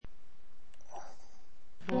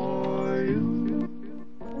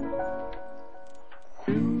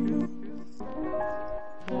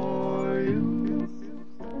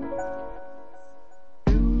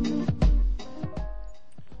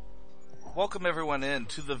welcome everyone in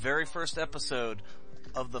to the very first episode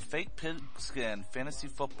of the Fake Pigskin Fantasy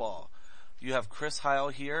Football. You have Chris Heil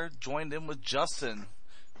here, joined in with Justin.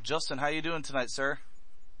 Justin, how you doing tonight, sir?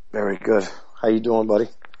 Very good. How you doing, buddy?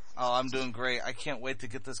 Oh, I'm doing great. I can't wait to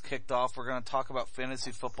get this kicked off. We're going to talk about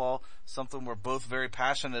fantasy football, something we're both very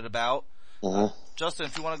passionate about. Justin,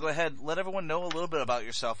 if you want to go ahead, let everyone know a little bit about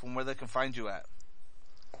yourself and where they can find you at.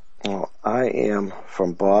 Well, I am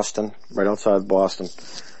from Boston, right outside Boston.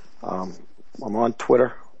 I'm on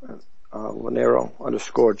Twitter,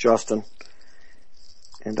 Lanero_Justin.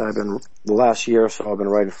 And the last year or so, I've been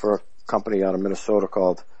writing for a company out of Minnesota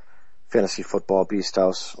called Fantasy Football Beast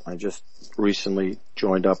House. I just recently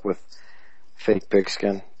joined up with Fake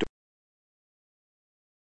Pigskin,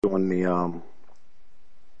 doing the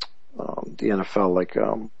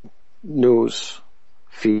NFL, news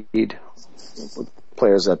feed with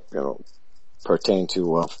players that, pertain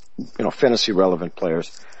to, fantasy relevant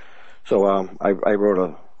players. So,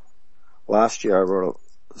 last year I wrote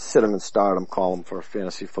a Sit-'em and Start-'em column for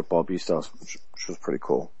Fantasy Football Beast House, which was pretty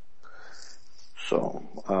cool. So,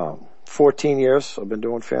 14 years I've been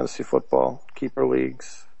doing fantasy football, keeper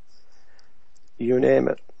leagues, you name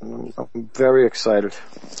it. I'm very excited.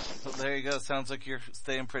 Well, there you go. Sounds like you're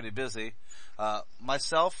staying pretty busy.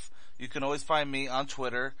 Myself, you can always find me on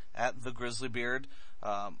Twitter at the Grizzly Beard.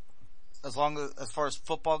 As far as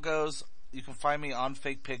football goes, you can find me on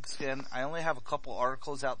Fake Pigskin. I only have a couple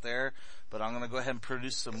articles out there, but I'm going to go ahead and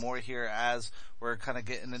produce some more here as we're kind of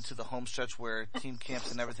getting into the home stretch where team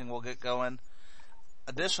camps and everything will get going.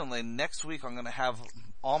 Additionally, next week I'm going to have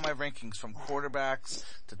all my rankings from quarterbacks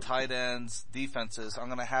to tight ends, defenses. I'm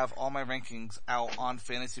going to have all my rankings out on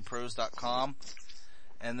fantasypros.com.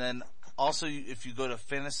 And then also, if you go to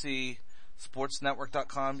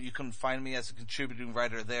fantasysportsnetwork.com, you can find me as a contributing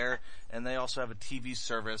writer there. And they also have a TV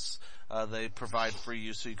service they provide for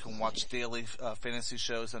you, so you can watch daily fantasy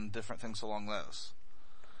shows and different things along those.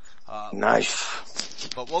 Nice.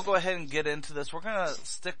 But we'll go ahead and get into this. We're going to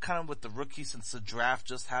stick kind of with the rookie since the draft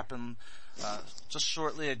just happened just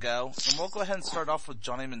shortly ago. And we'll go ahead and start off with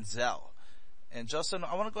Johnny Manziel. And Justin,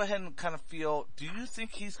 I want to go ahead and kind of feel, do you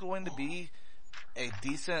think he's going to be a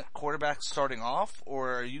decent quarterback starting off,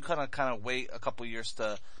 or are you kind of wait a couple years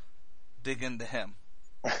to dig into him?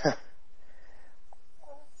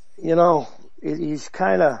 He's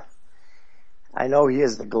kind of, I know he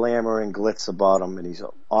has the glamour and glitz about him, and he's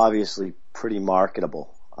obviously pretty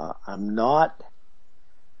marketable. I'm not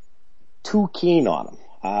too keen on him,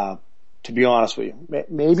 to be honest with you.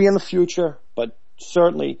 Maybe in the future, but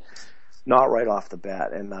certainly not right off the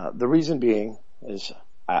bat. And the reason being is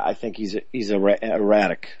I think he's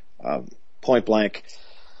erratic, point blank.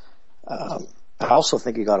 I also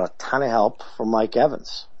think he got a ton of help from Mike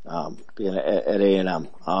Evans, being at A&M.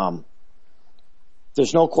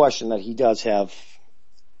 There's no question that he does have,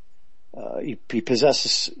 he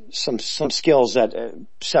possesses some skills that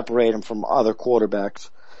separate him from other quarterbacks.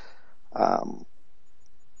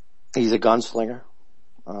 He's a gunslinger.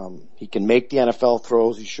 He can make the NFL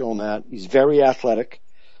throws. He's shown that. He's very athletic.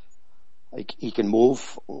 He can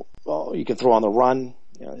move. He can throw on the run.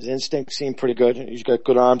 His instincts seem pretty good. He's got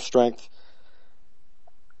good arm strength.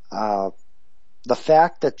 The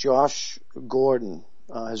fact that Josh Gordon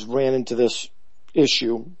has ran into this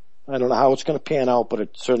issue, I don't know how it's going to pan out, but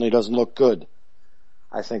it certainly doesn't look good.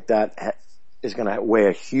 I think that is going to weigh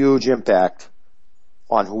a huge impact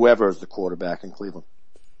on whoever is the quarterback in Cleveland.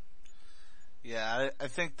 Yeah, I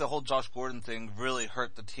think the whole Josh Gordon thing really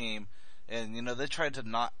hurt the team. And, they tried to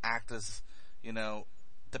not act as,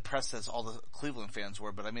 depressed as all the Cleveland fans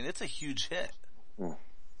were. But, it's a huge hit. Mm.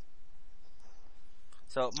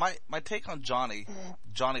 So, my take on Johnny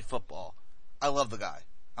Football, I love the guy.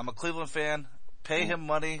 I'm a Cleveland fan. Pay him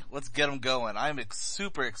money. Let's get him going. I'm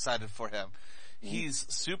super excited for him. He's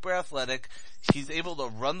super athletic. He's able to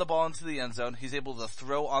run the ball into the end zone. He's able to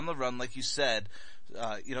throw on the run, like you said.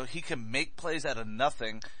 He can make plays out of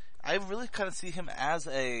nothing. I really kind of see him as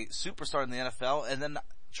a superstar in the NFL, and then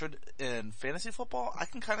in fantasy football, I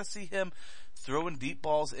can kind of see him throwing deep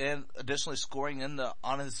balls and additionally scoring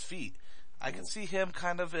on his feet. I can see him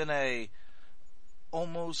kind of in a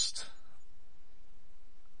almost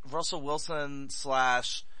Russell Wilson /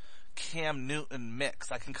 Cam Newton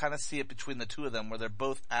mix. I can kind of see it between the two of them, where they're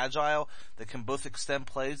both agile, they can both extend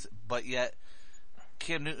plays, but yet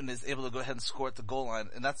Cam Newton is able to go ahead and score at the goal line.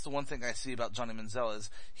 And that's the one thing I see about Johnny Manziel is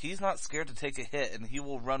he's not scared to take a hit, and he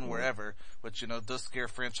will run wherever, which, does scare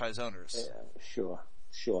franchise owners. Yeah,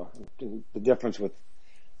 sure. The difference with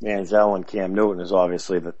Manziel and Cam Newton is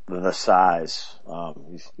obviously the size.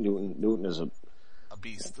 Newton is a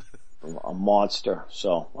beast. a monster.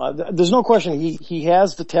 So there's no question he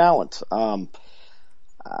has the talent.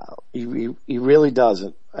 He really does,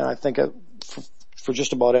 and I think for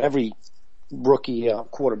just about every rookie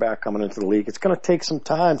quarterback coming into the league, it's going to take some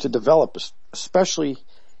time to develop, especially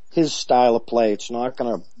his style of play. It's not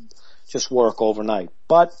going to just work overnight.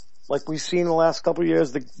 But like we've seen in the last couple of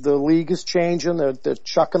years, the league is changing. They're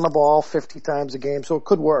chucking the ball 50 times a game, so it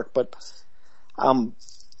could work. But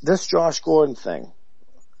this Josh Gordon thing,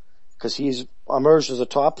 because he's emerged as a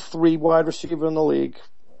top 3 wide receiver in the league.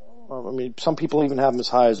 I mean, some people even have him as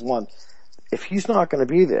high as 1. If he's not going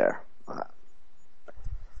to be there,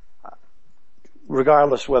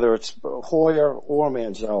 regardless whether it's Hoyer or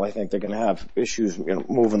Manziel, I think they're going to have issues,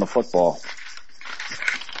 moving the football.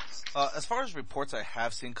 As far as reports I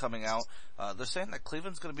have seen coming out, they're saying that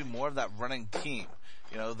Cleveland's going to be more of that running team.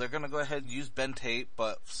 They're going to go ahead and use Ben Tate,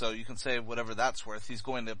 but so you can say whatever that's worth. He's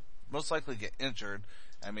going to most likely get injured.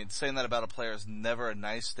 I mean, saying that about a player is never a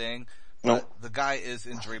nice thing, but Nope. the guy is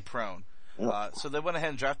injury prone. Nope. So they went ahead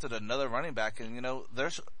and drafted another running back, and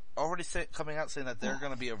there's already coming out saying that they're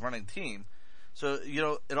going to be a running team. So,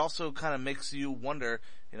 it also kind of makes you wonder,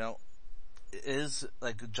 is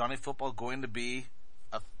like Johnny Football going to be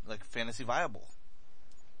fantasy viable?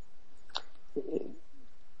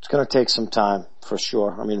 It's going to take some time for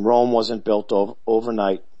sure. I mean, Rome wasn't built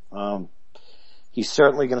overnight. He's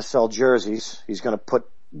certainly going to sell jerseys. He's going to put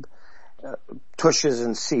tushes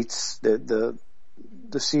in seats. The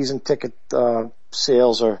season ticket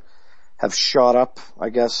sales have shot up, I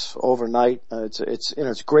guess, overnight.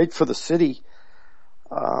 It's great for the city.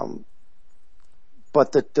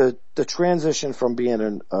 But the transition from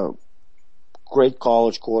being a great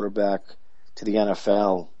college quarterback to the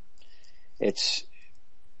NFL, it's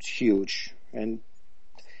huge. And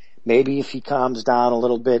maybe if he calms down a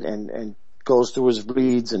little bit and goes through his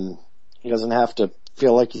reads and he doesn't have to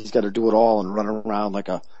feel like he's got to do it all and run around like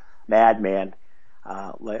a madman,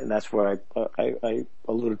 and that's where I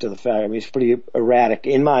alluded to the fact. I mean, he's pretty erratic,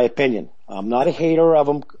 in my opinion. I'm not a hater of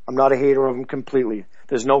him. I'm not a hater of him completely.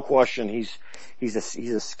 There's no question he's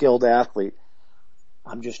a skilled athlete.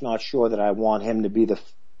 I'm just not sure that I want him to be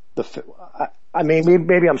I mean,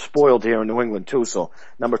 maybe I'm spoiled here in New England too. So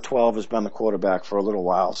number 12 has been the quarterback for a little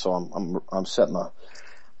while. So I'm setting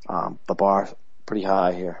the bar pretty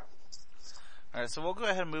high here. All right, so we'll go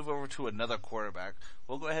ahead and move over to another quarterback.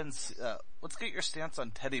 We'll go ahead and let's get your stance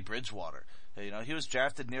on Teddy Bridgewater. He was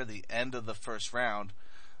drafted near the end of the first round.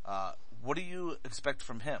 What do you expect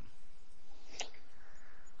from him?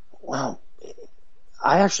 Well,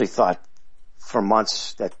 I actually thought for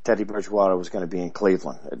months that Teddy Bridgewater was going to be in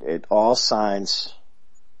Cleveland. All signs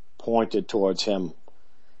pointed towards him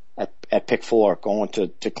at pick 4 going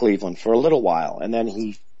to Cleveland for a little while. And then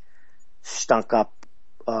he stunk up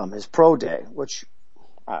his pro day, which,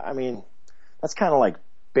 I mean, that's kind of like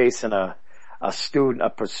basing a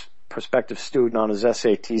prospective student on his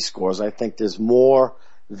SAT scores. I think there's more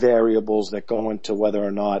variables that go into whether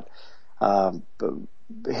or not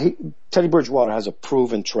Teddy Bridgewater has a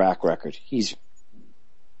proven track record. He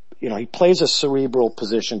plays a cerebral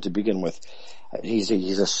position to begin with. He's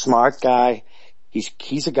a smart guy.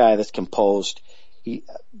 He's a guy that's composed. He's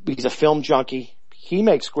a film junkie. He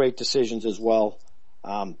makes great decisions as well.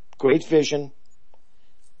 Great vision.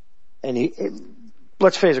 And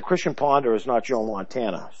let's face it, Christian Ponder is not Joe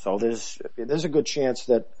Montana. So there's a good chance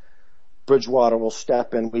that Bridgewater will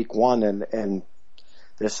step in week 1 and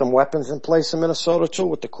there's some weapons in place in Minnesota too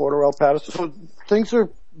with the Cordarrelle Patterson. So things are,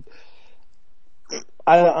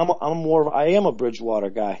 I am a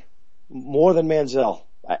Bridgewater guy. More than Manziel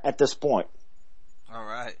at this point. All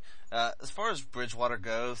right. As far as Bridgewater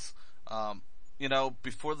goes,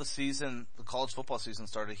 before the season, the college football season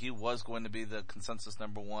started, he was going to be the consensus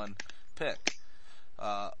number 1 pick.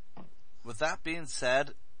 With that being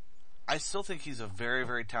said, I still think he's a very,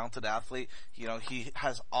 very talented athlete. He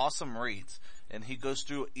has awesome reads and he goes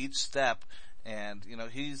through each step and,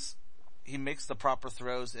 he makes the proper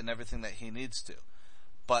throws and everything that he needs to.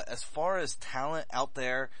 But as far as talent out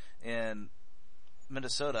there in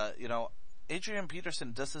Minnesota, Adrian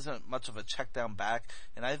Peterson just isn't much of a check down back,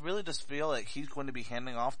 and I really just feel like he's going to be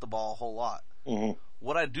handing off the ball a whole lot. Mm-hmm.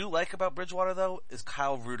 What I do like about Bridgewater though is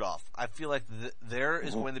Kyle Rudolph. I feel like there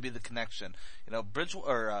is going to be the connection.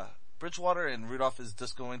 Bridgewater and Rudolph is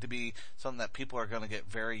just going to be something that people are going to get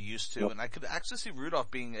very used to, and I could actually see Rudolph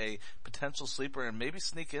being a potential sleeper and maybe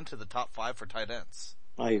sneak into the top 5 for tight ends.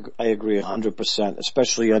 I agree 100%,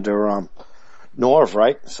 especially under Norv,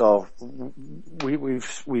 right? So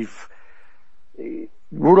we've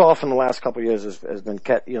Rudolph in the last couple of years has been,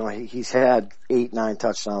 he's had 8, 9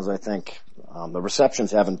 touchdowns, I think. The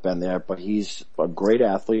receptions haven't been there, but he's a great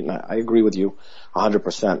athlete, and I agree with you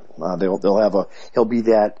 100%. He'll be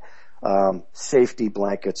that, safety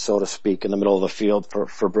blanket, so to speak, in the middle of the field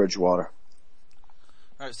for Bridgewater.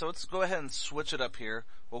 Alright, so let's go ahead and switch it up here.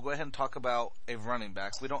 We'll go ahead and talk about a running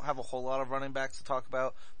back. We don't have a whole lot of running backs to talk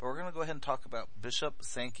about, but we're gonna go ahead and talk about Bishop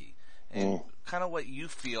Sankey. And kind of what you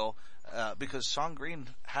feel, because Sean Green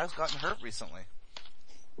has gotten hurt recently.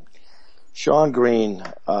 Sean Green,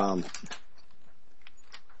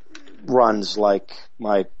 runs like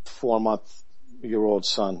my 4-month-old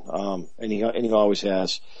son, and he always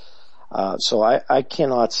has. So I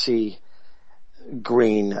cannot see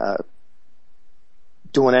Green,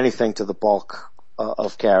 doing anything to the bulk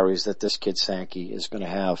of carries that this kid Sankey is going to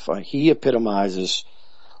have. He epitomizes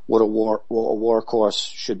what a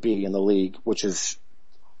workhorse should be in the league, which is,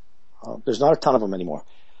 there's not a ton of them anymore.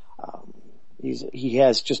 He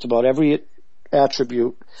has just about every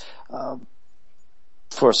attribute,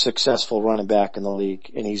 for a successful running back in the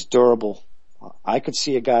league, and he's durable. I could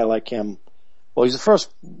see a guy like him. Well, he's the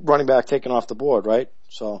first running back taken off the board, right?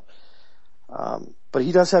 So, but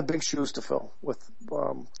he does have big shoes to fill with,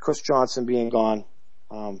 Chris Johnson being gone.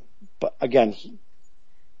 But again,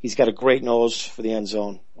 he's got a great nose for the end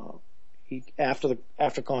zone.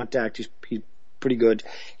 After contact, he's pretty good.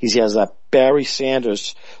 He has that Barry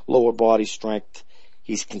Sanders lower body strength.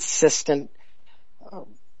 He's consistent.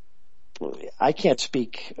 I can't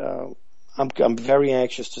speak. I'm very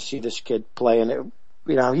anxious to see this kid play, and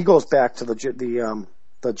he goes back to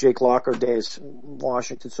the Jake Locker days in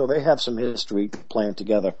Washington, so they have some history playing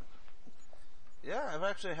together. Yeah, I've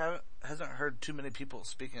actually hasn't heard too many people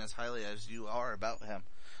speaking as highly as you are about him.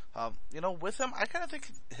 With him, I kind of think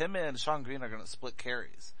him and Sean Green are going to split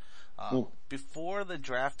carries. Before they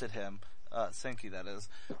drafted him, Sankey that is,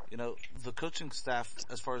 the coaching staff,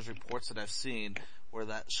 as far as reports that I've seen, were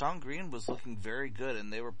that Sean Green was looking very good,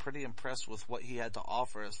 and they were pretty impressed with what he had to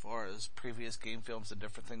offer as far as previous game films and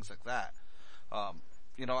different things like that.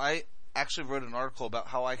 I actually wrote an article about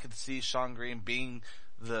how I could see Sean Green being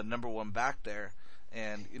the number one back there,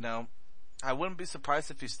 and, I wouldn't be surprised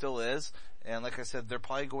if he still is, and like I said, they're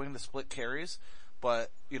probably going to split carries, but,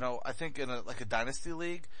 I think in a dynasty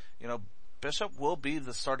league, Bishop will be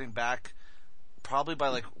the starting back probably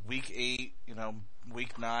by week 8,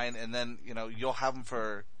 week 9, and then, you'll have him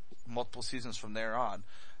for multiple seasons from there on.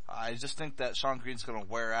 I just think that Sean Green's gonna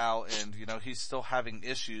wear out, and, he's still having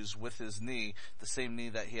issues with his knee, the same knee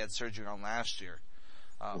that he had surgery on last year.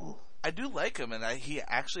 I do like him, and he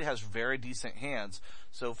actually has very decent hands,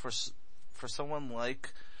 so for someone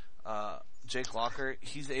like, Jake Locker,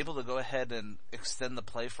 he's able to go ahead and extend the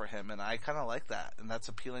play for him, and I kinda like that, and that's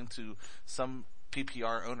appealing to some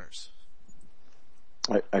PPR owners.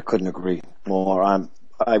 I couldn't agree more.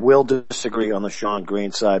 I will disagree on the Sean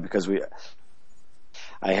Green side because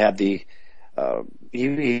I had he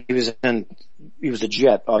was a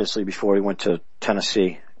Jet obviously before he went to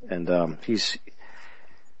Tennessee, and he's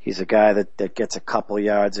a guy that gets a couple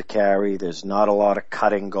yards a carry. There's not a lot of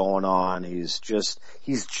cutting going on. He's just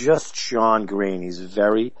Sean Green. He's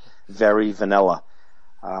very, very vanilla.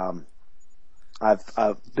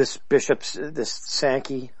 This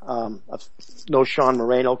Sankey, no Sean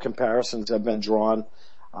Moreno comparisons have been drawn.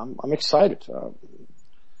 I'm excited.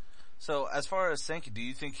 So as far as Sankey, do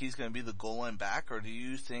you think he's going to be the goal line back, or do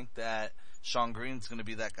you think that Sean Green's going to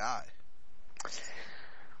be that guy?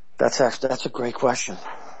 That's a great question.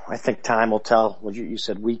 I think time will tell. What you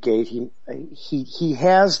said, week 8, he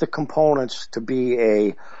has the components to be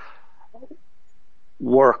a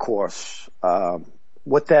workhorse.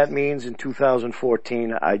 What that means in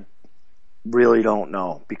 2014, I really don't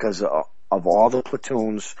know because of all the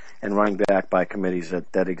platoons and running back by committees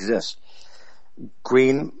that exist.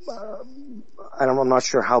 Green, I'm not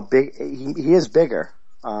sure how big he is. Bigger.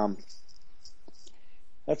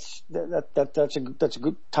 That's a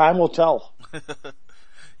good time will tell.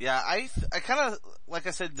 Yeah, I kind of, like I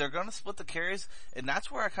said, they're going to split the carries, and that's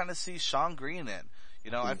where I kind of see Sean Green in.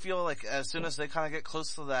 I feel like as soon as they kind of get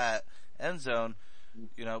close to that end zone,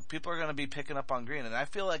 people are going to be picking up on Green, and I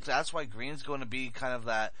feel like that's why Green's going to be kind of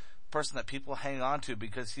that person that people hang on to,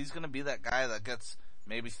 because he's going to be that guy that gets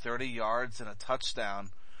maybe 30 yards and a touchdown,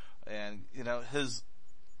 and,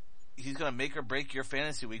 he's going to make or break your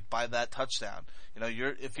fantasy week by that touchdown.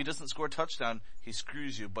 If he doesn't score a touchdown, he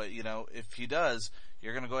screws you, but, if he does,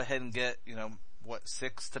 you're going to go ahead and get,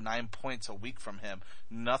 6 to 9 points a week from him.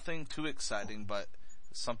 Nothing too exciting, but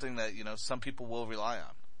something that, some people will rely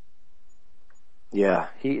on. Yeah,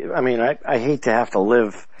 I hate to have to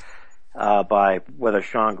live by whether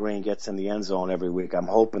Sean Green gets in the end zone every week. I'm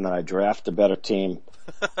hoping that I draft a better team.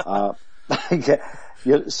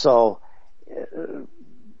 So,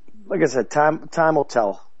 like I said, time will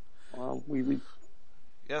tell.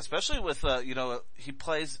 Yeah, especially with,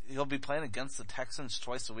 he'll be playing against the Texans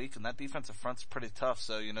twice a week, and that defensive front's pretty tough.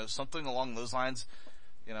 So, something along those lines,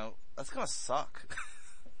 that's gonna suck.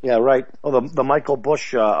 Yeah, right. Oh, the Michael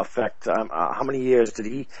Bush, effect. How many years did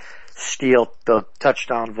he steal the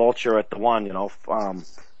touchdown vulture at the one,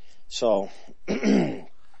 so,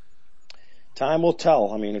 time will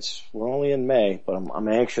tell. I mean, we're only in May, but I'm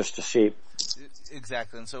anxious to see.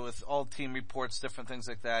 Exactly. And so with all team reports, different things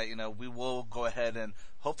like that, we will go ahead and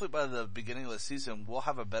hopefully by the beginning of the season, we'll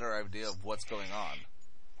have a better idea of what's going on.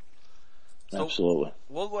 So absolutely.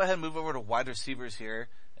 We'll go ahead and move over to wide receivers here,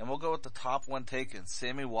 and we'll go with the top one taken,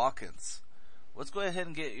 Sammy Watkins. Let's go ahead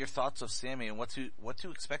and get your thoughts of Sammy and what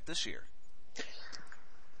to expect this year.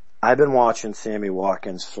 I've been watching Sammy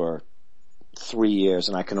Watkins for 3 years,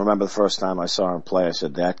 and I can remember the first time I saw him play, I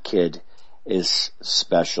said, that kid is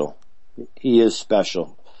special. He is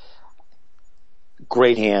special.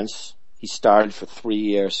 Great hands. He started for 3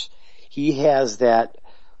 years. He has that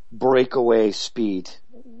breakaway speed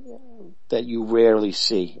that you rarely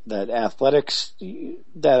see. That athleticism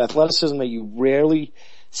that you rarely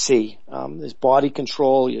see. His body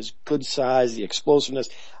control, his good size, the explosiveness.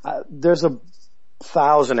 There's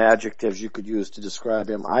 1,000 adjectives you could use to describe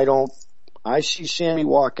him. I see Sammy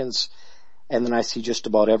Watkins, and then I see just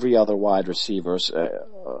about every other wide receivers.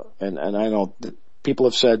 And I know that people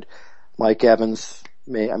have said Mike Evans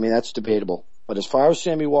that's debatable. But as far as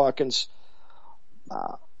Sammy Watkins,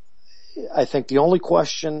 I think the only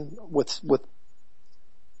question with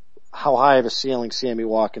how high of a ceiling Sammy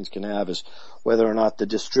Watkins can have is whether or not the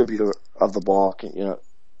distributor of the ball can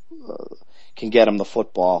get him the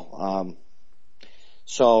football.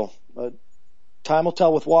 Time will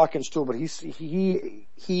tell with Watkins too, but he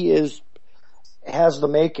has the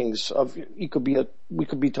makings of, we could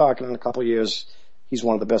be talking in a couple of years, he's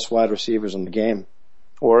one of the best wide receivers in the game,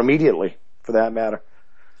 or immediately for that matter.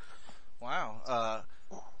 Wow.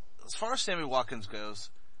 As far as Sammy Watkins goes,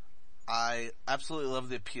 I absolutely love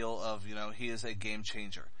the appeal of, he is a game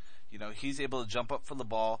changer. He's able to jump up for the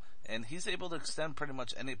ball, and he's able to extend pretty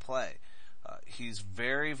much any play. He's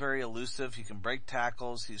very, very elusive. He can break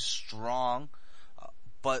tackles. He's strong.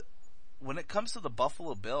 But when it comes to the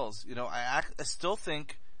Buffalo Bills, I still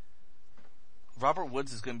think Robert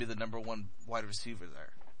Woods is going to be the number one wide receiver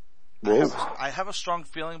there. I have a strong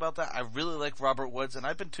feeling about that. I really like Robert Woods, and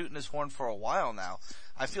I've been tooting his horn for a while now.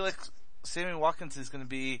 I feel like Sammy Watkins is going to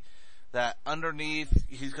be that underneath,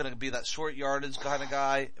 he's going to be that short yardage kind of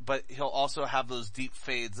guy, but he'll also have those deep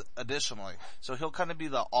fades additionally. So he'll kind of be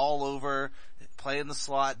the all over, play in the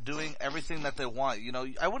slot, doing everything that they want.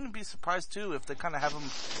 I wouldn't be surprised too if they kind of have him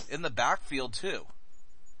in the backfield too.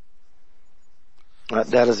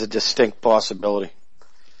 That is a distinct possibility.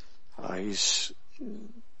 I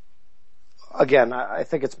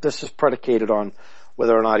think this is predicated on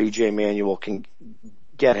whether or not E.J. Manuel can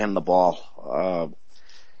get him the ball.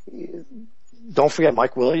 Don't forget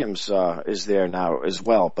Mike Williams is there now as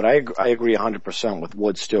well, but I agree 100% with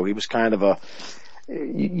Woods too. He was kind of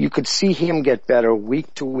you could see him get better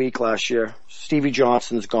week to week last year. Stevie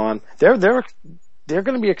Johnson's gone. They're going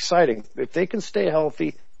to be exciting if they can stay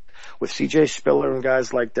healthy with C.J. Spiller and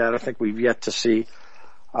guys like that. I think we've yet to see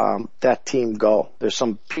that team go. There's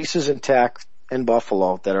some pieces intact in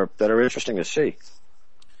Buffalo that are interesting to see.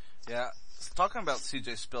 Yeah, talking about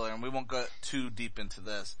C.J. Spiller, and we won't go too deep into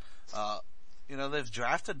this. They've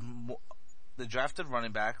drafted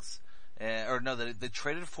running backs, they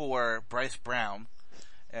traded for Bryce Brown,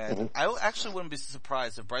 and I actually wouldn't be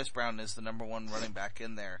surprised if Bryce Brown is the number one running back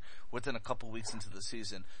in there within a couple weeks into the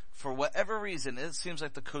season. For whatever reason, it seems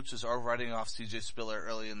like the coaches are writing off C.J. Spiller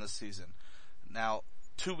early in the season. Now,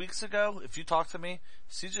 2 weeks ago, if you talked to me,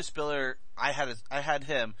 C.J. Spiller, I had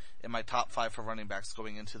him in my top 5 for running backs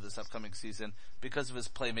going into this upcoming season because of his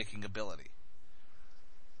playmaking ability.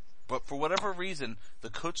 But for whatever reason, the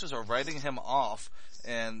coaches are writing him off,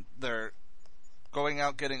 and they're going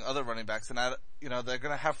out getting other running backs, and they're going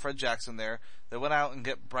to have Fred Jackson there. They went out and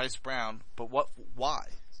get Bryce Brown, but why?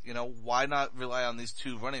 Why not rely on these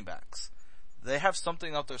 2 running backs? They have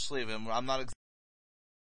something up their sleeve, and I'm not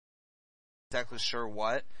exactly sure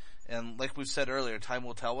what. And like we've said earlier, time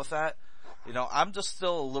will tell with that. I'm just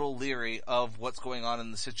still a little leery of what's going on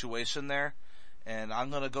in the situation there. And I'm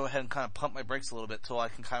going to go ahead and kind of pump my brakes a little bit till I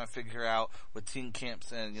can kind of figure out with team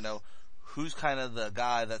camps and, who's kind of the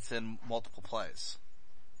guy that's in multiple plays.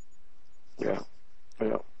 Yeah.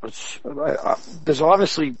 There's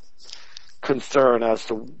obviously concern as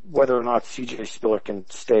to whether or not C.J. Spiller can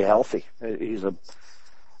stay healthy.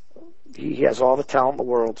 He has all the talent in the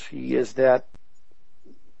world. He is that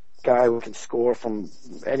guy who can score from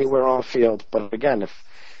anywhere on the field. But again, if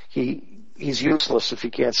he's useless if he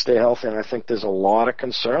can't stay healthy, and I think there's a lot of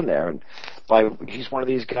concern there. And he's one of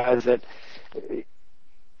these guys that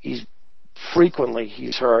he's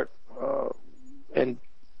hurt. And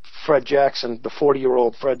Fred Jackson, the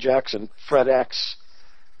 40-year-old Fred Jackson, Fred X,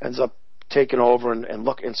 ends up taking over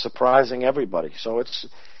and surprising everybody. So it's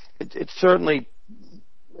certainly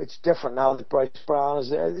different now that Bryce Brown is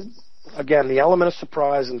there. Again, the element of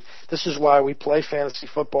surprise, and this is why we play fantasy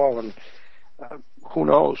football. And who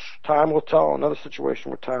knows? Time will tell. Another situation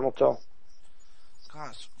where time will tell.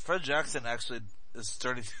 Gosh, Fred Jackson actually is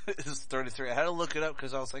 33. I had to look it up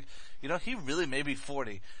because I was like, he really may be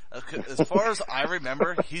 40. As far as I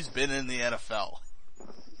remember, he's been in the NFL.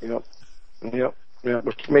 Yep,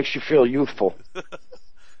 which makes you feel youthful.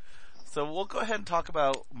 So we'll go ahead and talk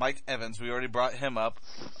about Mike Evans. We already brought him up.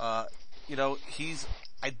 He's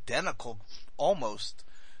identical almost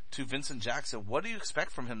to Vincent Jackson. What do you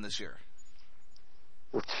expect from him this year?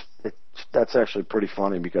 That's actually pretty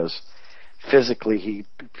funny because physically he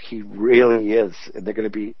really is. They're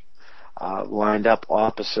going to be lined up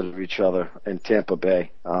opposite of each other in Tampa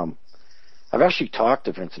Bay. I've actually talked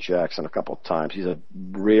to Vincent Jackson a couple of times. He's a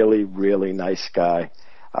really, really nice guy.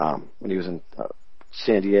 When he was in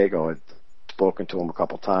San Diego, I'd spoken to him a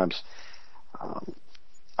couple of times.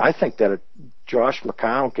 I think that Josh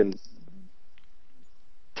McCown can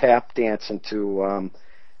tap dance into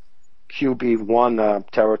QB1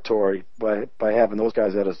 territory by having those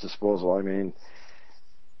guys at his disposal. I mean,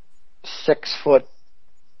 6'5",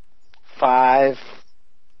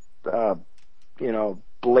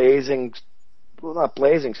 blazing, well, not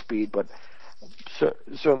blazing speed, but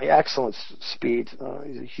certainly excellent speed.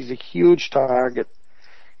 He's a huge target.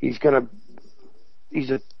 He's gonna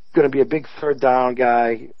be a big third down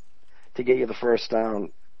guy to get you the first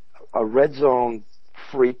down. A red zone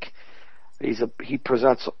freak. He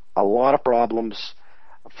presents a lot of problems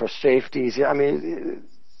for safeties. I mean,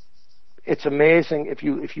 it's amazing if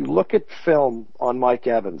you look at film on Mike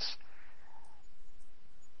Evans.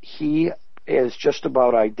 He is just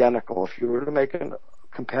about identical. If you were to make a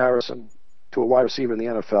comparison to a wide receiver in the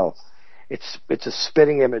NFL, it's a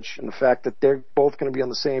spitting image, and the fact that they're both going to be on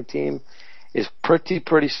the same team is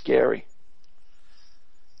pretty scary.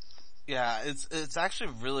 Yeah, it's actually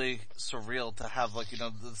really surreal to have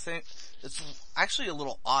the same. It's actually a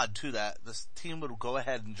little odd too that this team would go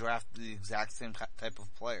ahead and draft the exact same type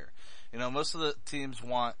of player. Most of the teams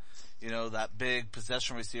want that big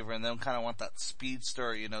possession receiver, and then kind of want that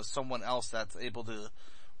speedster. Someone else that's able to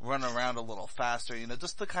run around a little faster.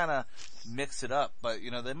 Just to kind of mix it up. But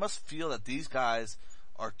they must feel that these guys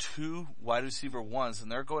are two wide receiver ones,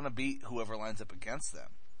 and they're going to beat whoever lines up against them.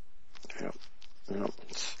 Yeah.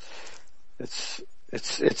 It's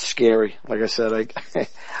scary. Like I said,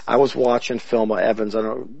 I was watching film of Evans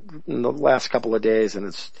in the last couple of days, and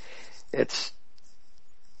it's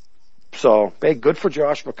so hey, good for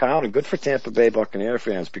Josh McCown and good for Tampa Bay Buccaneer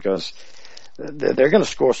fans because they're going to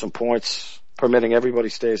score some points, permitting everybody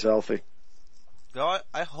stays healthy.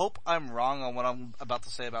 I hope I'm wrong on what I'm about to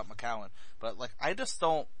say about McCown, but I just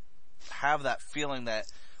don't have that feeling that.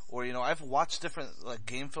 Or, I've watched different,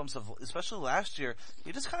 game films of, especially last year,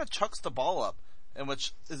 he just kind of chucks the ball up, and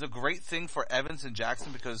which is a great thing for Evans and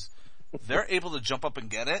Jackson because they're able to jump up and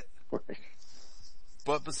get it.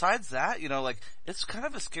 But besides that, it's kind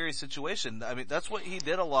of a scary situation. I mean, that's what he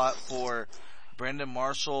did a lot for Brandon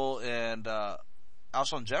Marshall and,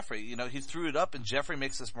 Alshon Jeffrey. He threw it up and Jeffrey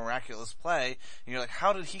makes this miraculous play, and you're like,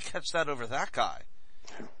 how did he catch that over that guy?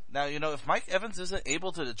 Now, if Mike Evans isn't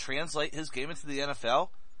able to translate his game into the NFL,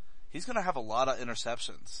 he's going to have a lot of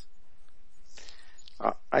interceptions.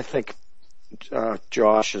 I think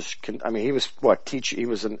Josh is. He was he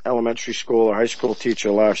was an elementary school or high school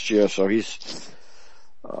teacher last year, so he's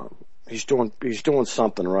doing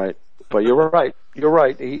something right. But you're right.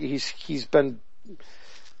 He's been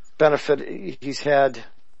benefit. He's had.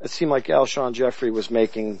 It seemed like Alshon Jeffrey was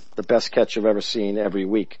making the best catch I've ever seen every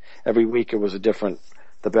week. Every week it was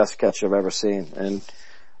the best catch I've ever seen, and.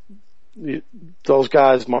 Those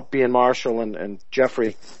guys, being Marshall and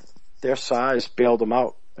Jeffrey, their size bailed them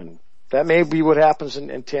out, and that may be what happens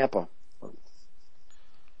in Tampa.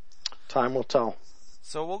 Time will tell.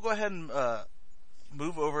 So we'll go ahead and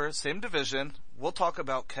move over, same division. We'll talk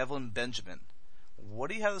about Kevin Benjamin. What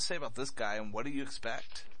do you have to say about this guy, and what do you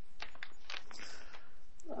expect?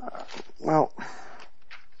 Well,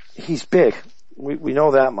 he's big. We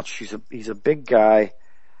know that much. He's a big guy.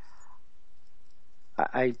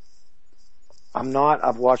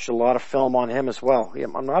 I've watched a lot of film on him as well.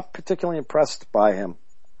 I'm not particularly impressed by him.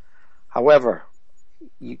 However,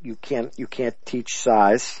 you can't teach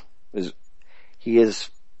size. He is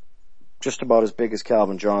just about as big as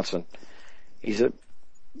Calvin Johnson. He's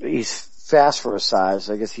fast for his size.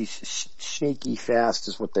 I guess he's sneaky fast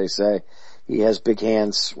is what they say. He has big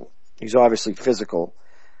hands. He's obviously physical.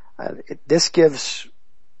 This gives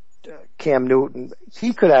Cam Newton,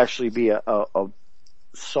 he could actually be a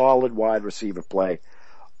solid wide receiver play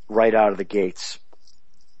right out of the gates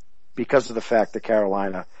because of the fact that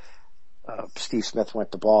Carolina, Steve Smith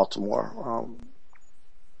went to Baltimore.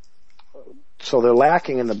 So they're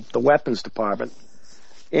lacking in the weapons department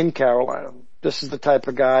in Carolina. This is the type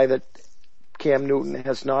of guy that Cam Newton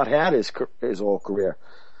has not had his whole career.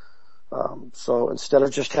 So instead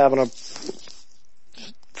of just having to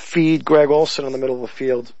feed Greg Olsen in the middle of the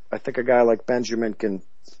field, I think a guy like Benjamin can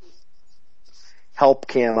help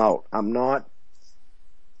Cam out. I'm not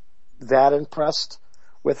that impressed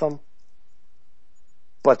with him,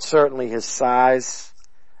 but certainly his size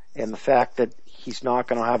and the fact that he's not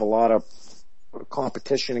going to have a lot of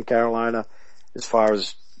competition in Carolina as far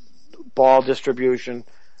as ball distribution.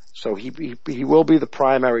 So he will be the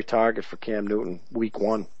primary target for Cam Newton week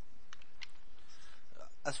 1.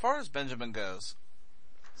 As far as Benjamin goes,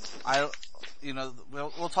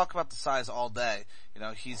 we'll talk about the size all day.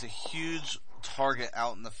 He's a huge target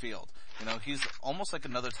out in the field. He's almost like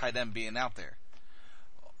another tight end being out there.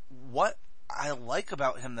 What I like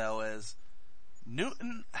about him though is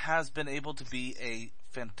Newton has been able to be a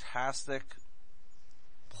fantastic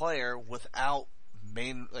player without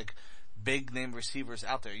big name receivers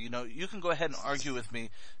out there. You can go ahead and argue with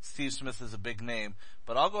me Steve Smith is a big name,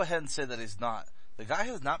 but I'll go ahead and say that he's not. The guy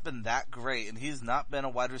has not been that great, and he's not been a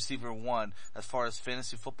wide receiver 1 as far as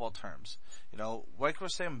fantasy football terms. Like we're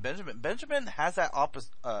saying, Benjamin has that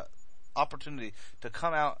opportunity to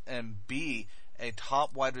come out and be a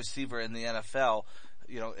top wide receiver in the NFL.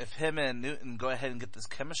 If him and Newton go ahead and get this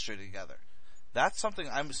chemistry together, that's something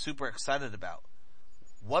I'm super excited about.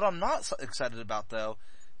 What I'm not so excited about though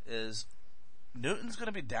is Newton's going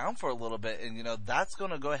to be down for a little bit, and that's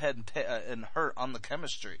going to go ahead and hurt on the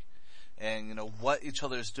chemistry. And, what each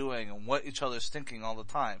other's doing and what each other's thinking all the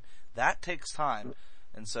time. That takes time.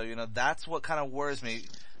 And so, that's what kind of worries me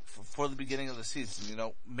for the beginning of the season.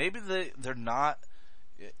 Maybe they're not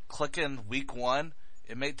clicking week 1.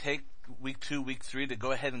 It may take week 2, week 3 to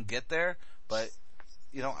go ahead and get there. But,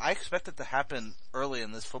 I expect it to happen early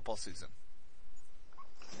in this football season.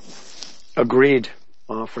 Agreed,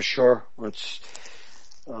 for sure.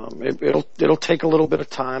 It'll take a little bit of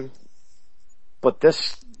time. But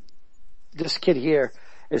this kid here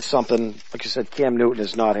is something, like I said, Cam Newton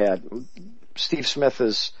has not had. Steve Smith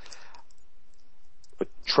is a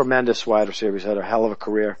tremendous wide receiver. He's had a hell of a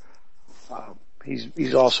career.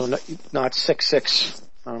 He's also not 6'6",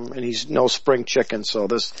 and he's no spring chicken. So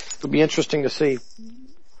it'll be interesting to see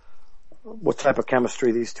what type of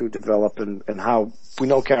chemistry these two develop and how we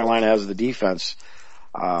know Carolina has the defense.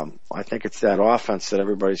 I think it's that offense that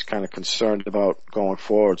everybody's kind of concerned about going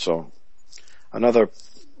forward. So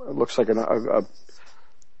it looks like a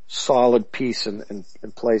solid piece in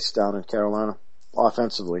place down in Carolina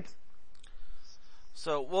offensively.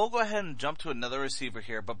 So we'll go ahead and jump to another receiver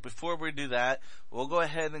here, but before we do that, we'll go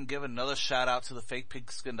ahead and give another shout out to the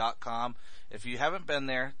fakepigskin.com. If you haven't been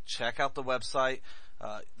there, check out the website.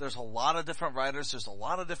 There's a lot of different writers. There's a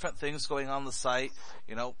lot of different things going on the site.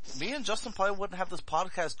 Me and Justin probably wouldn't have this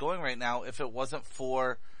podcast going right now if it wasn't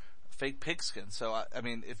for Fake Pigskin. So,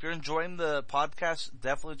 if you're enjoying the podcast,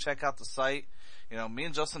 definitely check out the site. Me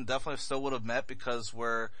and Justin definitely still would have met because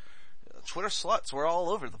we're Twitter sluts. We're all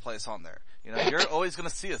over the place on there. You're always going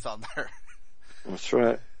to see us on there. That's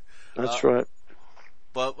right. That's right.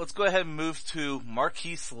 But let's go ahead and move to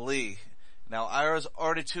Marquise Lee. Now, Ira's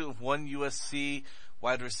already to one USC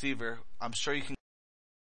wide receiver. I'm sure you can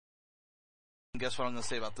guess what I'm going to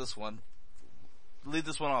say about this one. Lead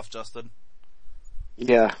this one off, Justin.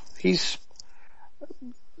 Yeah,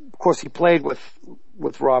 of course he played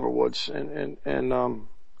with Robert Woods and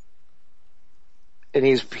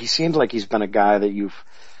he seems like he's been a guy that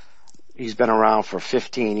he's been around for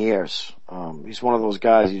 15 years. He's one of those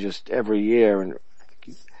guys you just every year, and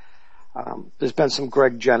there's been some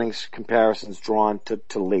Greg Jennings comparisons drawn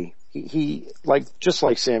to Lee. He just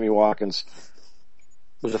like Sammy Watkins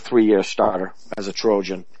was a 3-year starter as a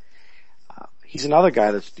Trojan. He's another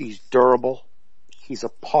guy he's durable. He's a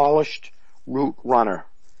polished route runner.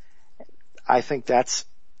 I think that's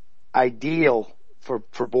ideal for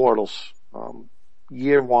Bortles.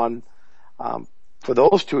 Year 1, for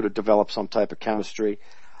those two to develop some type of chemistry.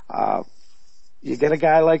 you get a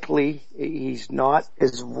guy like Lee. He's not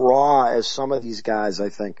as raw as some of these guys, I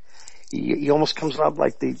think. He almost comes up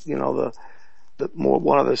like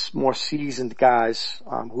one of the more seasoned guys,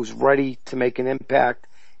 who's ready to make an impact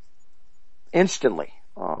instantly.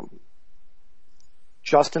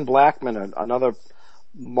 Justin Blackmon, another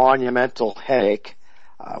monumental headache.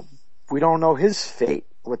 We don't know his fate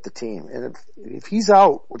with the team. And if he's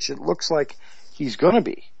out, which it looks like he's gonna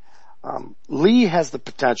be, Lee has the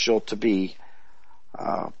potential to be,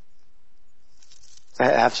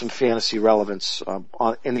 have some fantasy relevance,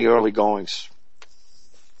 in the early goings.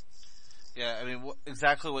 Yeah, I mean,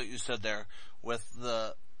 exactly what you said there. With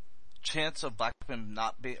the chance of Blackmon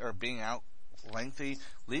being out lengthy,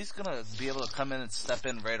 Lee's gonna be able to come in and step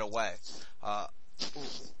in right away.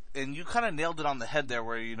 And you kind of nailed it on the head there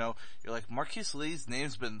where, you're like, Marquise Lee's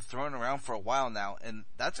name's been thrown around for a while now, and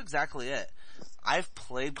that's exactly it. I've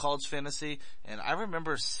played college fantasy, and I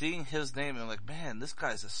remember seeing his name and I'm like, man, this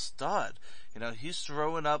guy's a stud. He's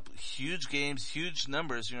throwing up huge games, huge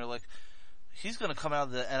numbers, and you're like, he's gonna come out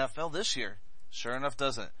of the NFL this year. Sure enough,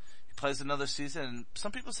 doesn't. He plays another season, and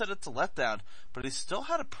some people said it's a letdown, but he still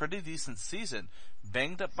had a pretty decent season.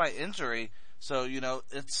 Banged up by injury, so,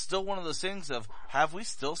 it's still one of those things of, have we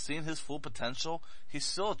still seen his full potential? He's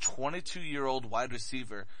still a 22-year-old wide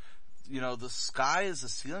receiver. The sky is the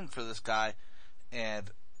ceiling for this guy,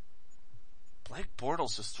 and Blake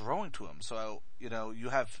Bortles is throwing to him. So,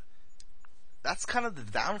 that's kind of the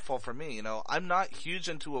downfall for me. I'm not huge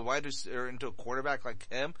into a wide receiver, or into a quarterback like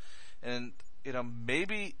him, and,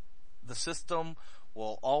 maybe the system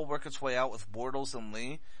will all work its way out with Bortles and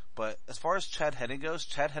Lee, but as far as Chad Henne goes,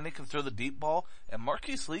 Chad Henne can throw the deep ball, and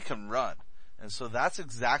Marquise Lee can run. And so that's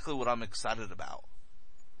exactly what I'm excited about.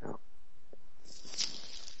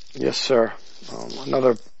 Yes, sir.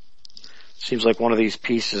 Seems like one of these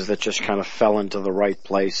pieces that just kind of fell into the right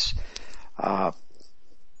place.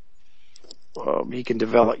 He can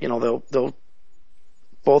develop, they'll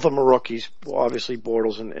both of them are rookies, obviously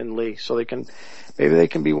Bortles and Lee, so maybe they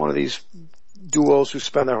can be one of these duos who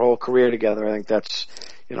spend their whole career together. I think that's,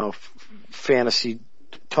 fantasy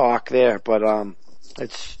talk there, but,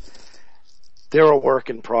 they're a work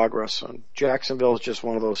in progress. And Jacksonville is just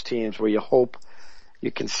one of those teams where you hope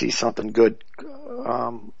you can see something good.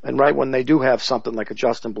 And right when they do have something like a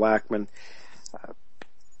Justin Blackmon,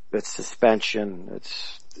 it's suspension,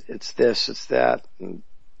 it's this, it's that. And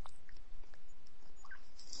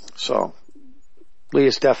so Lee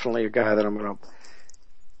is definitely a guy that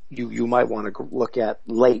you might want to look at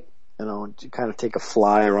late, and to kind of take a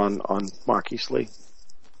flyer on Marquise Lee.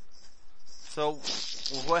 So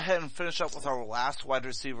we'll go ahead and finish up with our last wide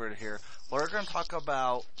receiver here. We're going to talk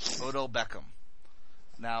about Odell Beckham.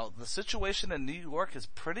 Now, the situation in New York is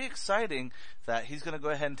pretty exciting that he's going to go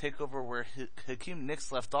ahead and take over where Hakeem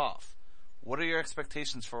Nicks left off. What are your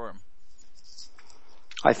expectations for him?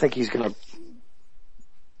 I think he's going to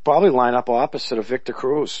probably line up opposite of Victor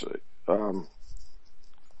Cruz.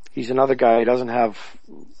 He's another guy.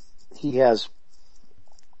 He has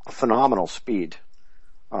phenomenal speed,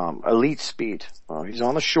 elite speed. He's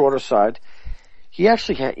on the shorter side. He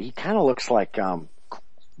kind of looks like,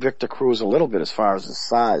 Victor Cruz a little bit as far as his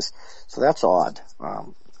size. So that's odd.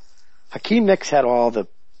 Hakeem Nicks had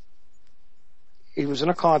he was in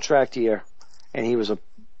a contract year, and he was a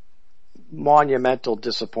monumental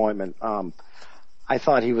disappointment. I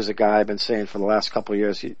thought he was a guy I've been saying for the last couple of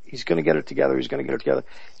years. He's going to get it together. He's going to get it together.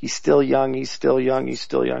 He's still young. And he's still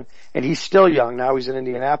young. Now he's in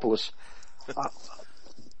Indianapolis.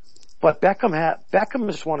 But Beckham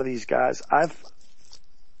is one of these guys.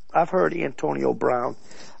 I've heard Antonio Brown,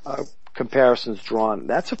 comparisons drawn.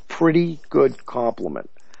 That's a pretty good compliment.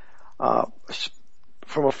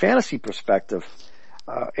 From a fantasy perspective,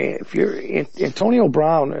 if you're Antonio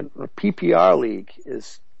Brown in a PPR league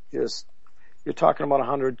is just, you're talking about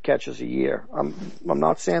 100 catches a year. I'm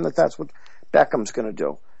not saying that that's what Beckham's going to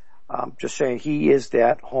do. I'm just saying he is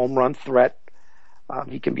that home run threat.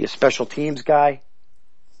 He can be a special teams guy.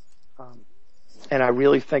 And I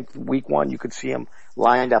really think week one you could see him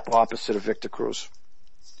lined up opposite of Victor Cruz.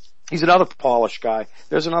 He's another polished guy.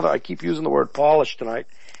 I keep using the word polished tonight.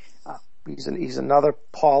 He's another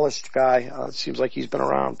polished guy. It seems like he's been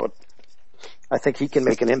around, but I think he can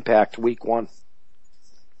make an impact week one.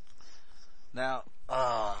 Now,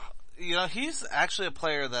 he's actually a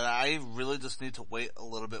player that I really just need to wait a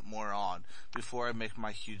little bit more on before I make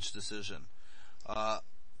my huge decision.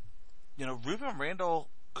 Ruben Randall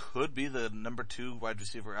could be the number 2 wide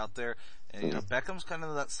receiver out there, and Beckham's kind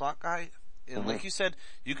of that slot guy. And like you said,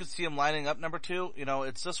 you could see him lining up number 2.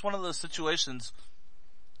 It's just one of those situations.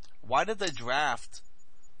 Why did they draft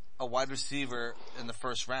a wide receiver in the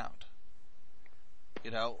first round?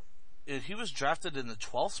 You know, he was drafted in the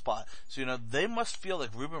 12th spot. So, they must feel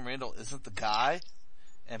like Rueben Randle isn't the guy,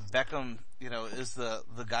 and Beckham, is the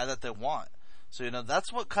guy that they want. So,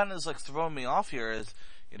 that's what kind of is like throwing me off here is,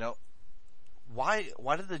 why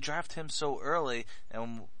did they draft him so early?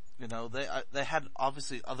 And, they had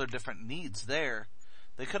obviously other different needs there.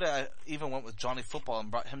 They could have even went with Johnny Football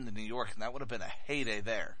and brought him to New York, and that would have been a heyday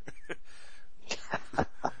there.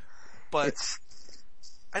 But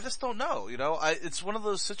I just don't know, it's one of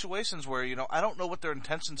those situations where, I don't know what their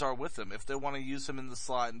intentions are with him, if they want to use him in the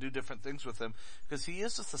slot and do different things with him, because he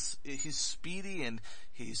is he's speedy and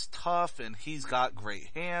he's tough and he's got great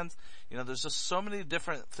hands. There's just so many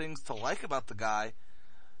different things to like about the guy,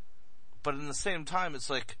 but in the same time, it's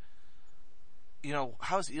like,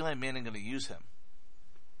 how is Eli Manning going to use him?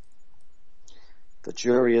 The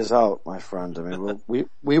jury is out, my friend. I mean,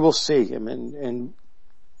 we will see. I mean, and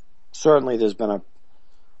certainly there's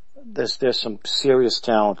some serious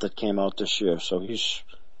talent that came out this year. So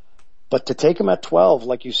but to take him at 12,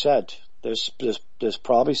 like you said, there's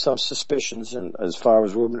probably some suspicions as far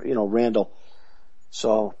as Randall.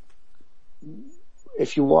 So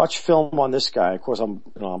if you watch film on this guy, of course I'm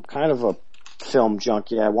kind of a film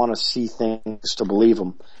junkie. I want to see things to believe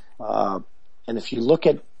them. And if you look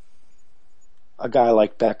at a guy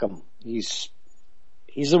like Beckham, he's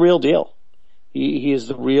the real deal. He is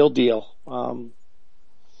the real deal.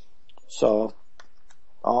 So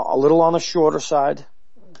a little on the shorter side.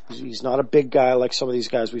 He's not a big guy like some of these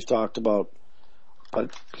guys we've talked about, but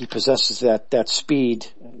he possesses that speed.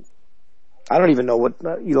 I don't even know what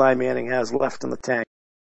Eli Manning has left in the tank,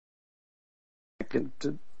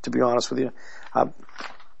 to be honest with you.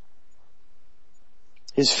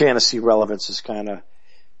 His fantasy relevance is kind of,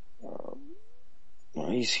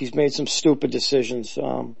 he's made some stupid decisions,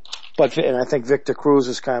 and I think Victor Cruz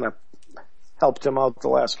has kind of helped him out the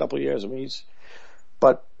last couple of years. I mean,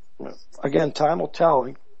 but again, time will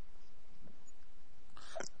tell.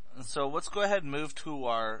 So let's go ahead and move to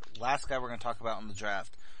our last guy we're going to talk about in the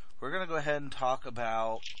draft. We're going to go ahead and talk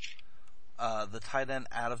about the tight end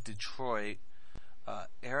out of Detroit,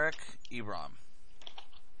 Eric Ebron.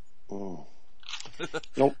 Oh.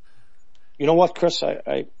 Nope. You know what, Chris?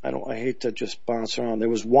 I hate to just bounce around. There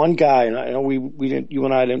was one guy, and I know we didn't, you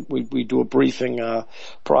and I didn't, we do a briefing,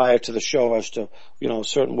 prior to the show as to,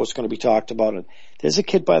 certain what's going to be talked about. And there's a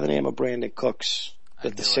kid by the name of Brandon Cooks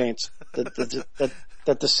that the Saints,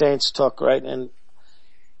 that the Saints took, right? And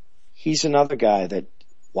he's another guy that,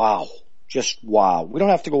 wow, just wow. We don't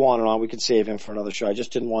have to go on and on. We can save him for another show. I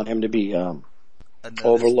just didn't want him to be,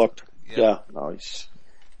 overlooked. Yeah. No,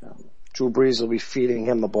 Drew Brees will be feeding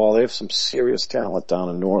him the ball. They have some serious talent down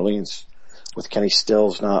in New Orleans with Kenny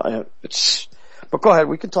Stills now. But go ahead.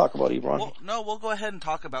 We can talk about Ebron. We'll go ahead and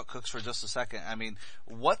talk about Cooks for just a second. I mean,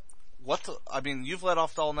 you've led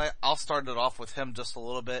off all night. I'll start it off with him just a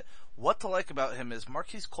little bit. What to like about him is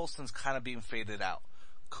Marquise Colston's kind of being faded out.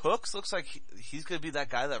 Cooks looks like he's going to be that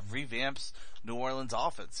guy that revamps New Orleans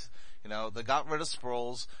offense. They got rid of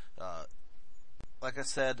Sproles. Like I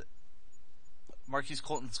said, Marquise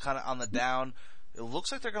Colston's kind of on the down. It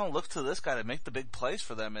looks like they're going to look to this guy to make the big plays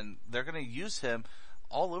for them, and they're going to use him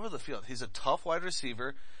all over the field. He's a tough wide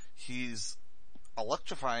receiver. He's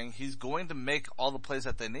electrifying. He's going to make all the plays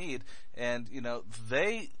that they need. And,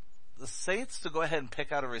 the Saints, to go ahead and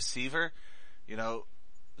pick out a receiver,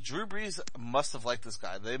 Drew Brees must have liked this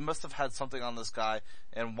guy. They must have had something on this guy.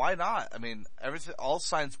 And why not? I mean, all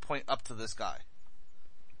signs point up to this guy.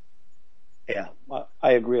 Yeah,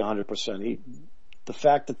 I agree 100%. The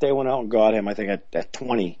fact that they went out and got him, I think at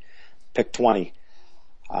 20, pick 20,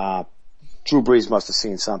 Drew Brees must have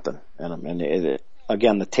seen something in him. And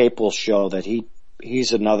again, the tape will show that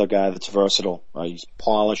he's another guy that's versatile. He's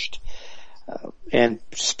polished. And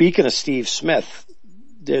speaking of Steve Smith,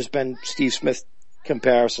 there's been Steve Smith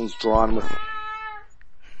comparisons drawn with.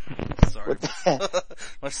 Sorry,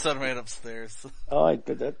 my son ran upstairs. Oh,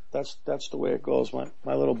 that's the way it goes. My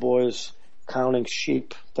little boy is counting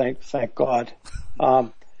sheep. Thank God. I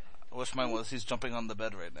wish mine was. He's jumping on the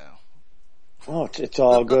bed right now. Oh, it's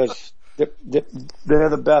all good. They're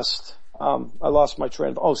the best. I lost my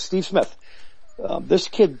train. Steve Smith. This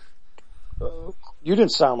kid, you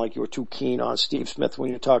didn't sound like you were too keen on Steve Smith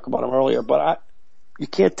when you talked about him earlier, but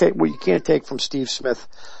what you can't take from Steve Smith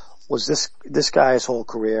was this guy's whole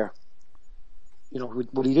career.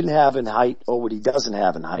 What he didn't have in height or what he doesn't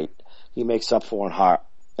have in height, he makes up for in heart.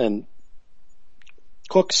 And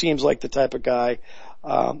Cook seems like the type of guy,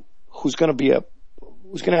 who's going to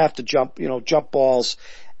have to jump balls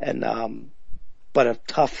and, but a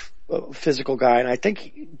tough, physical guy. And I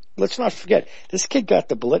think, let's not forget, this kid got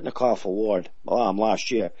the Biletnikoff Award,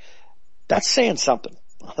 last year. that's saying something.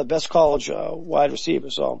 The best college wide receiver,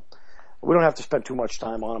 so we don't have to spend too much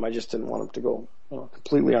time on him. I just didn't want him to go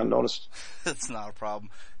completely unnoticed. It's not a problem.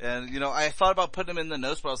 And, I thought about putting him in the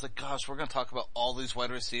notes, but I was like, gosh, we're going to talk about all these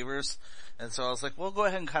wide receivers. And so I was like, well, go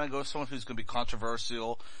ahead and kind of go with someone who's going to be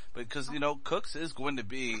controversial. Because, Cooks is going to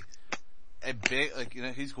be a big,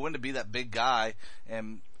 he's going to be that big guy.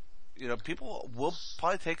 And, people will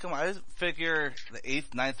probably take him. I figure the 8th,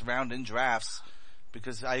 9th round in drafts,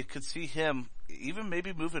 because I could see him even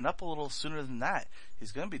maybe moving up a little sooner than that.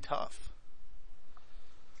 He's going to be tough.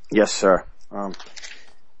 Yes, sir. And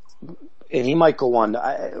he might go on.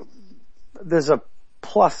 There's a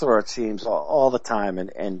plethora, it seems, all the time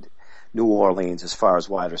in New Orleans as far as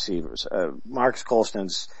wide receivers. Marcus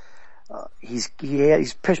Colston's, he's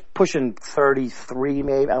pushing 33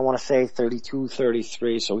 maybe, I want to say 32,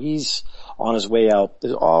 33, so he's on his way out.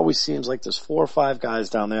 There always seems like there's 4 or 5 guys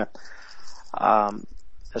down there.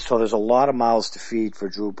 So there's a lot of mouths to feed for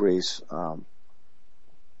Drew Brees.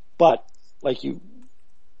 But, like you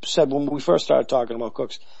said when we first started talking about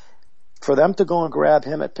Cooks, for them to go and grab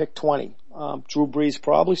him at pick 20, Drew Brees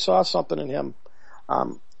probably saw something in him,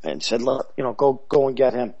 and said, look, go and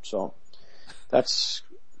get him. So that's,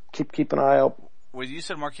 keep an eye out. When you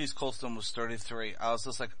said Marquise Colston was 33, I was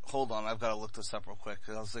just like, hold on, I've got to look this up real quick.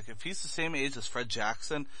 I was like, if he's the same age as Fred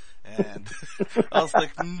Jackson, and I was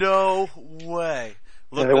like, no way.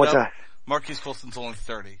 Look it up. Marquise Colston's only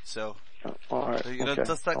 30, so. All right. Okay.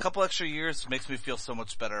 Just that couple extra years makes me feel so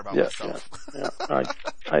much better about myself. Yeah.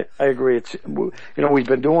 I agree. It's, we've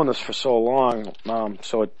been doing this for so long,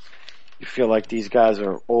 so you feel like these guys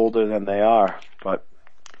are older than they are, but,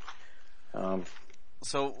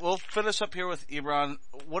 So we'll finish up here with Ebron.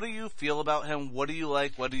 What do you feel about him? What do you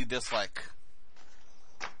like? What do you dislike?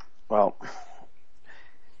 Well,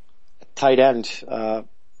 tight end,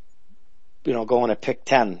 going at pick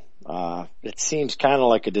 10. It seems kind of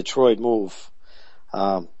like a Detroit move.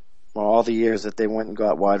 All the years that they went and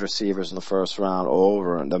got wide receivers in the first round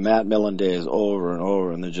over, and the Matt Millen days over and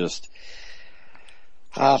over, and they're just,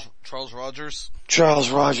 Charles Rogers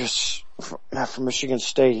from Michigan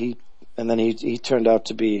State. He turned out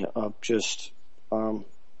to be,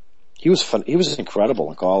 he was fun. He was incredible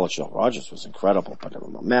in college. Rogers was incredible,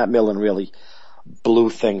 but Matt Millen really blew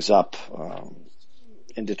things up,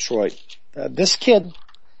 in Detroit. This kid,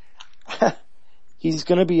 he's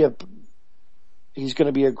gonna be a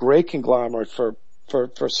great conglomerate for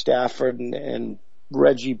Stafford and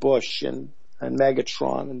Reggie Bush and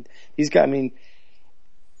Megatron, and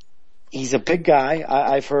he's a big guy.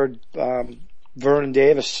 I've heard, Vernon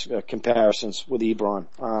Davis comparisons with Ebron.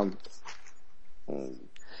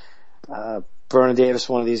 Vernon Davis,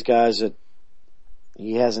 one of these guys that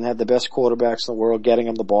he hasn't had the best quarterbacks in the world getting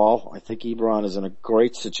him the ball. I think Ebron is in a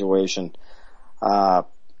great situation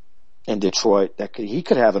in Detroit that he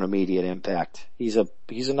could have an immediate impact. He's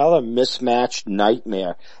another mismatched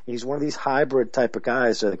nightmare. He's one of these hybrid type of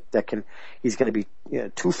guys he's going to be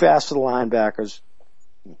too fast for the linebackers,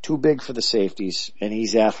 too big for the safeties, and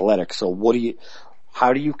he's athletic. So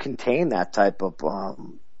how do you contain that type of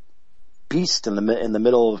beast in the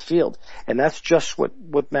middle of the field? And that's just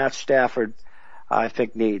what Matt Stafford, I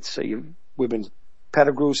think, needs. So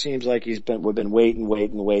Pettigrew seems like we've been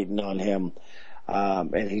waiting on him,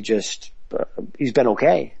 and he's been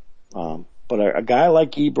okay. But a guy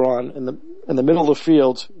like Ebron in the middle of the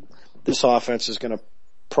field, this offense is going to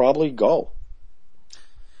probably go.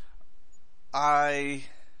 I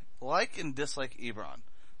like and dislike Ebron.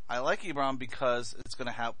 I like Ebron because it's going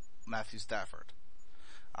to help Matthew Stafford.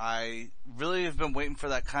 I really have been waiting for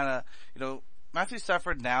that kind of, Matthew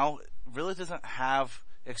Stafford now really doesn't have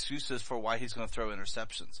excuses for why he's going to throw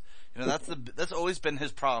interceptions. That's always been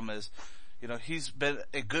his problem is, he's been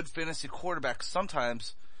a good fantasy quarterback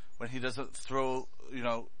sometimes when he doesn't throw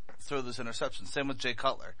those interceptions. Same with Jay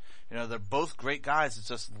Cutler. They're both great guys. It's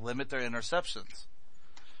just limit their interceptions.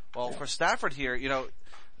 Well, for Stafford here,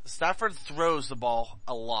 Stafford throws the ball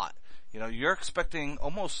a lot. You're expecting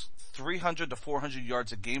almost 300 to 400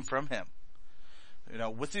 yards a game from him.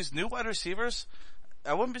 With these new wide receivers,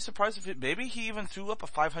 I wouldn't be surprised if maybe he even threw up a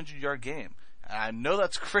 500-yard game. And I know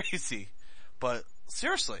that's crazy, but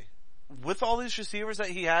seriously, with all these receivers that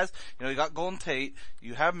he has, you got Golden Tate,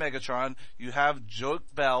 you have Megatron, you have Joe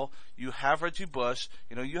Bell, you have Reggie Bush,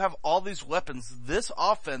 you have all these weapons. This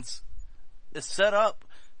offense is set up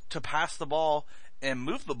to pass the ball and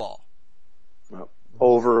move the ball.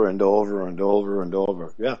 Over and over and over and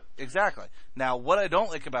over. Yeah. Exactly. Now, what I don't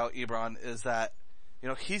like about Ebron is that,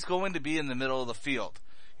 he's going to be in the middle of the field.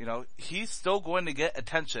 He's still going to get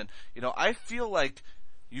attention. I feel like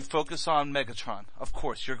you focus on Megatron. Of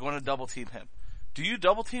course, you're going to double team him. Do you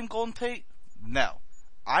double team Golden Tate? No.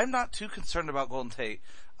 I'm not too concerned about Golden Tate.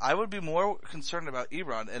 I would be more concerned about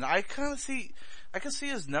Ebron, and I can see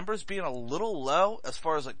his numbers being a little low as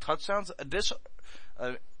far as like touchdowns.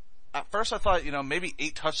 At first I thought, maybe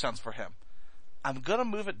 8 touchdowns for him. I'm gonna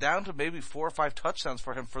move it down to maybe 4 or 5 touchdowns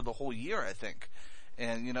for him for the whole year, I think.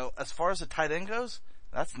 And, as far as the tight end goes,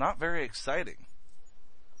 that's not very exciting.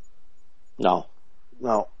 No.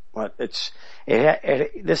 But this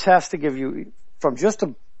has to give you, from just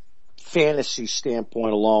a fantasy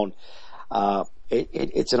standpoint alone,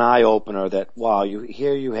 it's an eye opener that, wow,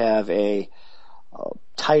 you have a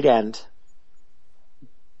tight end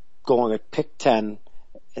going at pick 10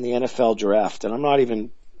 in the NFL draft, and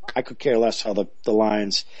I could care less how the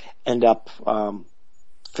Lions end up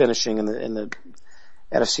finishing in the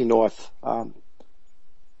NFC North.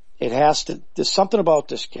 There's something about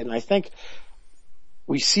this kid, and I think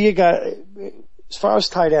we see a guy, as far as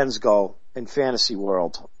tight ends go in fantasy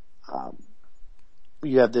world,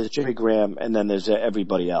 you have the Jimmy Graham, and then there's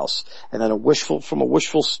everybody else. And then from a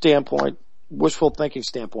wishful thinking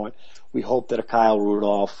standpoint, we hope that a Kyle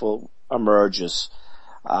Rudolph emerges.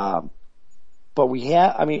 But you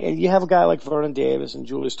have a guy like Vernon Davis and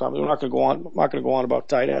Julius Thomas. I'm not going to go on about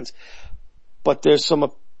tight ends, but there's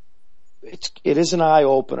it is an eye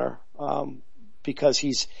opener, because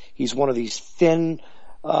he's one of these thin,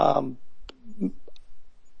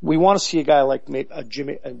 we want to see a guy like maybe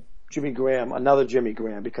Jimmy Graham, another Jimmy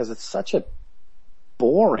Graham, because it's such a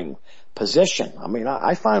boring position. I mean,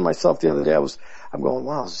 I find myself the other day, I'm going,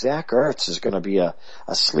 wow, Zach Ertz is going to be a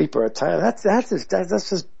sleeper at tight end. That's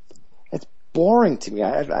just, it's boring to me.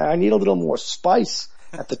 I need a little more spice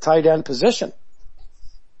at the tight end position.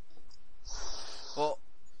 Well,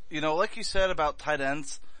 like you said about tight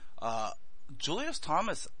ends, Julius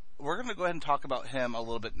Thomas, we're going to go ahead and talk about him a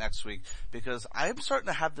little bit next week, because I'm starting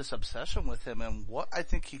to have this obsession with him and what I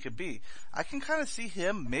think he could be. I can kind of see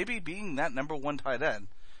him maybe being that number 1 tight end.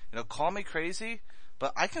 Call me crazy,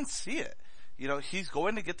 but I can see it. He's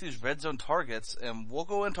going to get these red zone targets, and we'll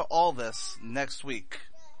go into all this next week.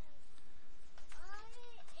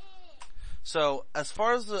 So, as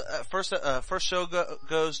far as the first show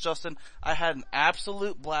goes, Justin, I had an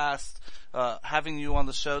absolute blast having you on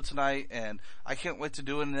the show tonight, and I can't wait to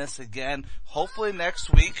doing this again. Hopefully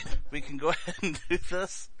next week we can go ahead and do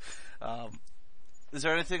this. Is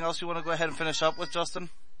there anything else you want to go ahead and finish up with, Justin?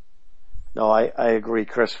 No, I agree,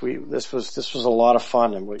 Chris. This was a lot of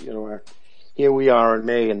fun, and here we are in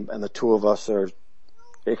May, and the two of us are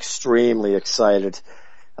extremely excited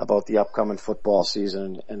about the upcoming football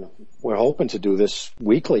season, and we're hoping to do this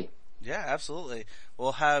weekly. Yeah, absolutely.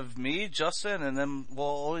 We'll have me, Justin, and then we'll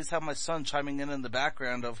always have my son chiming in the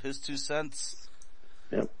background of his 2 cents.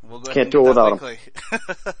 Yep. We'll go Can't do it without him.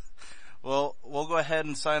 Well, we'll go ahead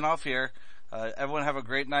and sign off here. Everyone have a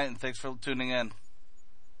great night, and thanks for tuning in.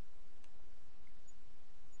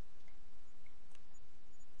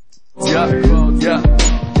 Yeah.